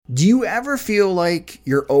Do you ever feel like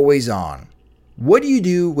you're always on? What do you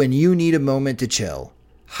do when you need a moment to chill?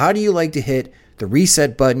 How do you like to hit the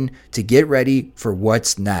reset button to get ready for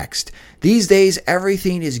what's next? These days,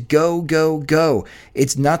 everything is go, go, go.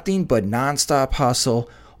 It's nothing but nonstop hustle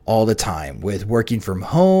all the time, with working from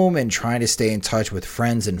home and trying to stay in touch with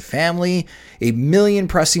friends and family, a million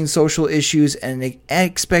pressing social issues, and an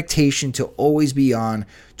expectation to always be on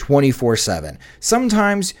 24/7.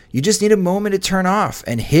 Sometimes you just need a moment to turn off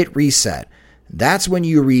and hit reset. That's when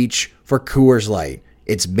you reach for Coors Light.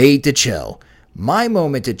 It's made to chill. My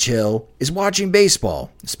moment to chill is watching baseball,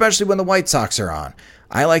 especially when the White Sox are on.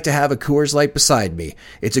 I like to have a Coors Light beside me.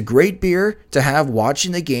 It's a great beer to have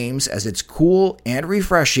watching the games, as it's cool and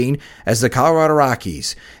refreshing as the Colorado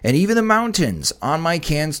Rockies. And even the mountains on my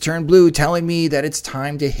cans turn blue, telling me that it's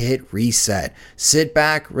time to hit reset. Sit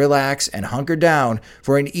back, relax, and hunker down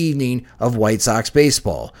for an evening of White Sox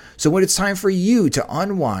baseball. So when it's time for you to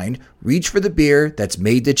unwind, reach for the beer that's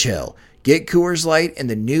made to chill. Get Coors Light in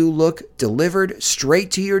the new look delivered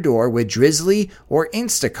straight to your door with Drizzly or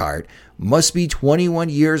Instacart. Must be 21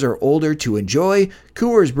 years or older to enjoy.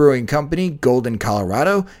 Coors Brewing Company, Golden,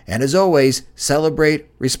 Colorado. And as always, celebrate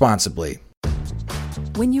responsibly.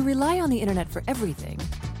 When you rely on the internet for everything,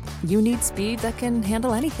 you need speed that can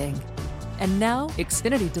handle anything. And now,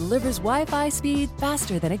 Xfinity delivers Wi-Fi speed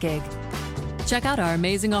faster than a gig. Check out our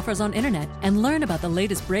amazing offers on internet and learn about the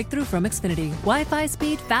latest breakthrough from Xfinity. Wi-Fi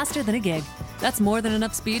speed faster than a gig. That's more than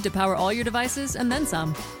enough speed to power all your devices and then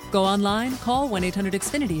some. Go online, call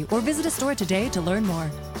 1-800-XFINITY, or visit a store today to learn more.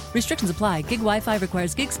 Restrictions apply. Gig Wi-Fi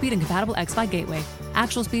requires gig speed and compatible xFi gateway.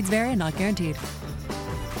 Actual speeds vary and not guaranteed.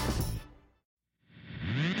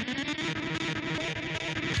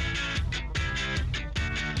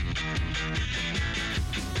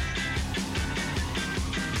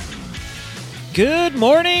 Good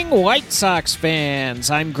morning, White Sox fans.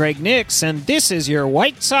 I'm Greg Nix, and this is your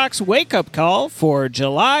White Sox wake-up call for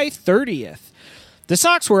July 30th. The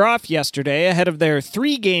Sox were off yesterday ahead of their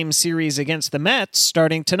 3-game series against the Mets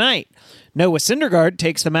starting tonight. Noah Syndergaard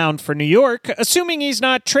takes the mound for New York, assuming he's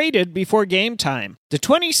not traded before game time. The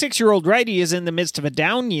 26-year-old righty is in the midst of a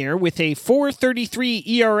down year with a .433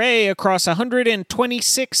 ERA across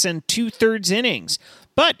 126 and two-thirds innings.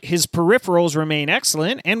 But his peripherals remain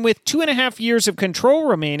excellent, and with 2.5 years of control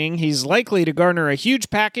remaining, he's likely to garner a huge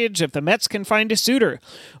package if the Mets can find a suitor.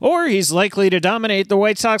 Or he's likely to dominate the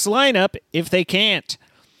White Sox lineup if they can't.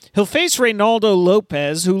 He'll face Reynaldo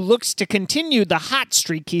Lopez, who looks to continue the hot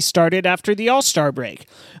streak he started after the All-Star break.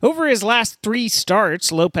 Over his last 3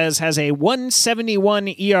 starts, Lopez has a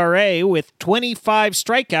 .171 ERA with 25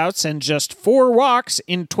 strikeouts and just 4 walks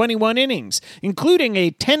in 21 innings, including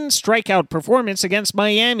a 10-strikeout performance against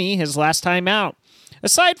Miami his last time out.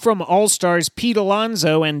 Aside from All-Stars Pete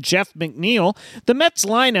Alonso and Jeff McNeil, the Mets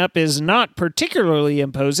lineup is not particularly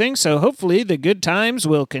imposing, so hopefully the good times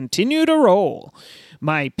will continue to roll.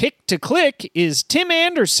 My pick to click is Tim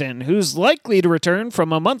Anderson, who's likely to return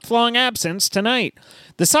from a month-long absence tonight.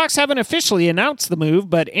 The Sox haven't officially announced the move,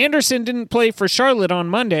 but Anderson didn't play for Charlotte on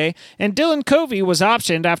Monday, and Dylan Covey was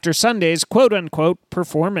optioned after Sunday's quote-unquote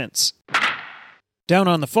performance. Down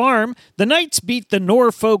on the farm, the Knights beat the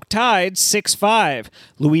Norfolk Tides 6-5.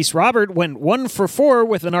 Luis Robert went 1 for 4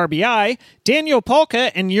 with an RBI, Daniel Palka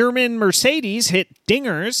and Yermin Mercedes hit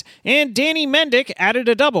dingers, and Danny Mendick added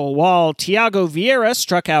a double, while Thiago Vieira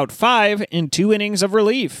struck out 5 in 2 innings of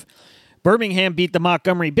relief. Birmingham beat the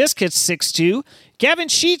Montgomery Biscuits 6-2. Gavin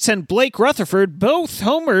Sheets and Blake Rutherford both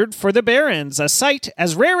homered for the Barons, a sight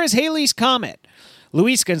as rare as Halley's Comet.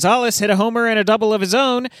 Luis Gonzalez hit a homer and a double of his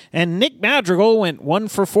own, and Nick Madrigal went 1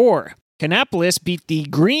 for 4. Kannapolis beat the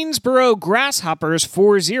Greensboro Grasshoppers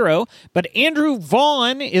 4-0, but Andrew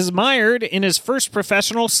Vaughn is mired in his first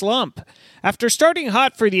professional slump. After starting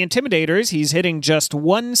hot for the Intimidators, he's hitting just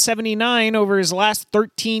 .179 over his last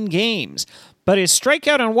 13 games. But his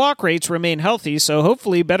strikeout and walk rates remain healthy, so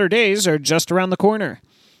hopefully better days are just around the corner.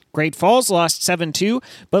 Great Falls lost 7-2,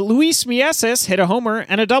 but Luis Mieses hit a homer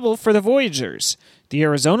and a double for the Voyagers. The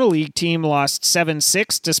Arizona League team lost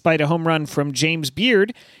 7-6 despite a home run from James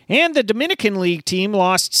Beard, and the Dominican League team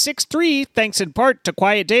lost 6-3 thanks in part to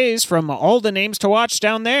quiet days from all the names to watch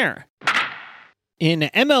down there.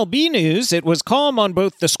 In MLB news, it was calm on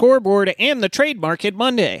both the scoreboard and the trade market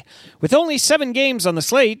Monday. With only 7 games on the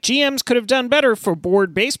slate, GMs could have done better for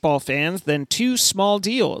bored baseball fans than 2 small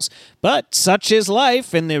deals. But such is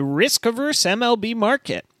life in the risk-averse MLB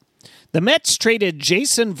market. The Mets traded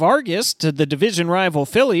Jason Vargas to the division rival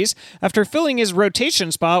Phillies after filling his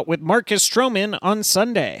rotation spot with Marcus Stroman on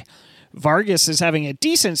Sunday. Vargas is having a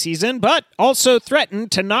decent season, but also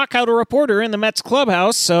threatened to knock out a reporter in the Mets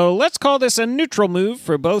clubhouse, so let's call this a neutral move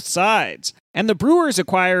for both sides. And the Brewers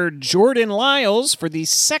acquired Jordan Lyles for the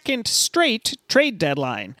second straight trade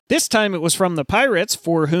deadline. This time it was from the Pirates,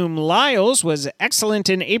 for whom Lyles was excellent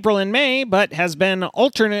in April and May, but has been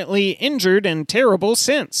alternately injured and terrible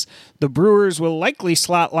since. The Brewers will likely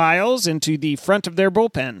slot Lyles into the front of their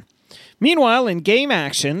bullpen. Meanwhile, in game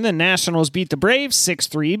action, the Nationals beat the Braves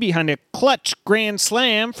 6-3 behind a clutch grand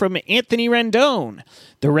slam from Anthony Rendon.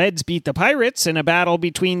 The Reds beat the Pirates in a battle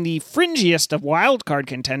between the fringiest of wildcard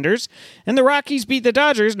contenders, and the Rockies beat the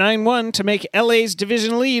Dodgers 9-1 to make LA's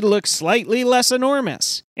division lead look slightly less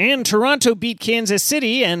enormous. And Toronto beat Kansas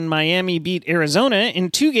City and Miami beat Arizona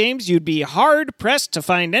in 2 games you'd be hard-pressed to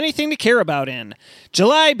find anything to care about in.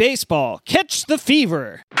 July baseball. Catch the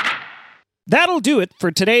fever. That'll do it for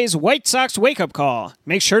today's White Sox wake-up call.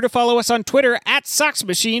 Make sure to follow us on Twitter at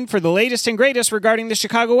SoxMachine for the latest and greatest regarding the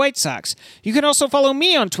Chicago White Sox. You can also follow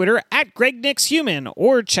me on Twitter at GregNixHuman,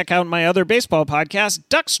 or check out my other baseball podcast,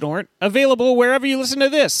 Duck Snort, available wherever you listen to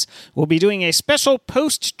this. We'll be doing a special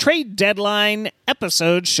post-trade deadline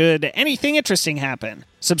episode should anything interesting happen.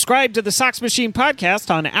 Subscribe to the Sox Machine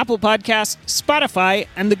podcast on Apple Podcasts, Spotify,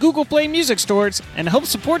 and the Google Play Music stores, and help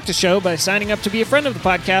support the show by signing up to be a friend of the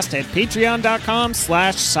podcast at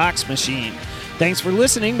patreon.com/SoxMachine. Thanks for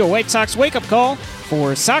listening to White Sox Wake Up Call.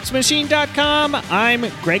 For SoxMachine.com, I'm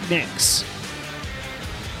Greg Nix.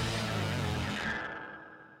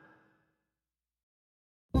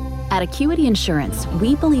 At Acuity Insurance,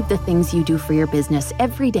 we believe the things you do for your business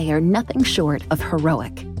every day are nothing short of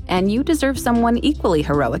heroic. And you deserve someone equally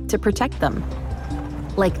heroic to protect them.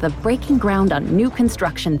 Like the breaking ground on new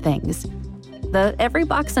construction things, the every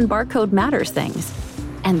box and barcode matters things,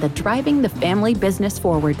 and the driving the family business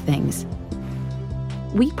forward things.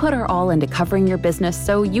 We put our all into covering your business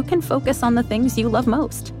so you can focus on the things you love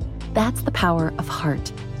most. That's the power of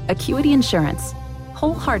heart. Acuity Insurance,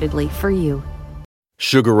 wholeheartedly for you.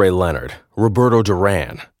 Sugar Ray Leonard, Roberto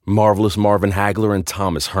Duran, Marvelous Marvin Hagler, and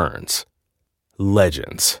Thomas Hearns.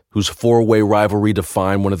 Legends, whose 4-way rivalry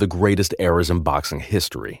defined one of the greatest eras in boxing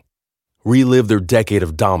history. Relive their decade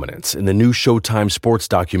of dominance in the new Showtime sports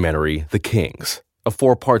documentary, The Kings, a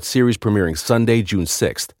 4-part series premiering Sunday, June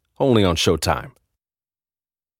 6th, only on Showtime.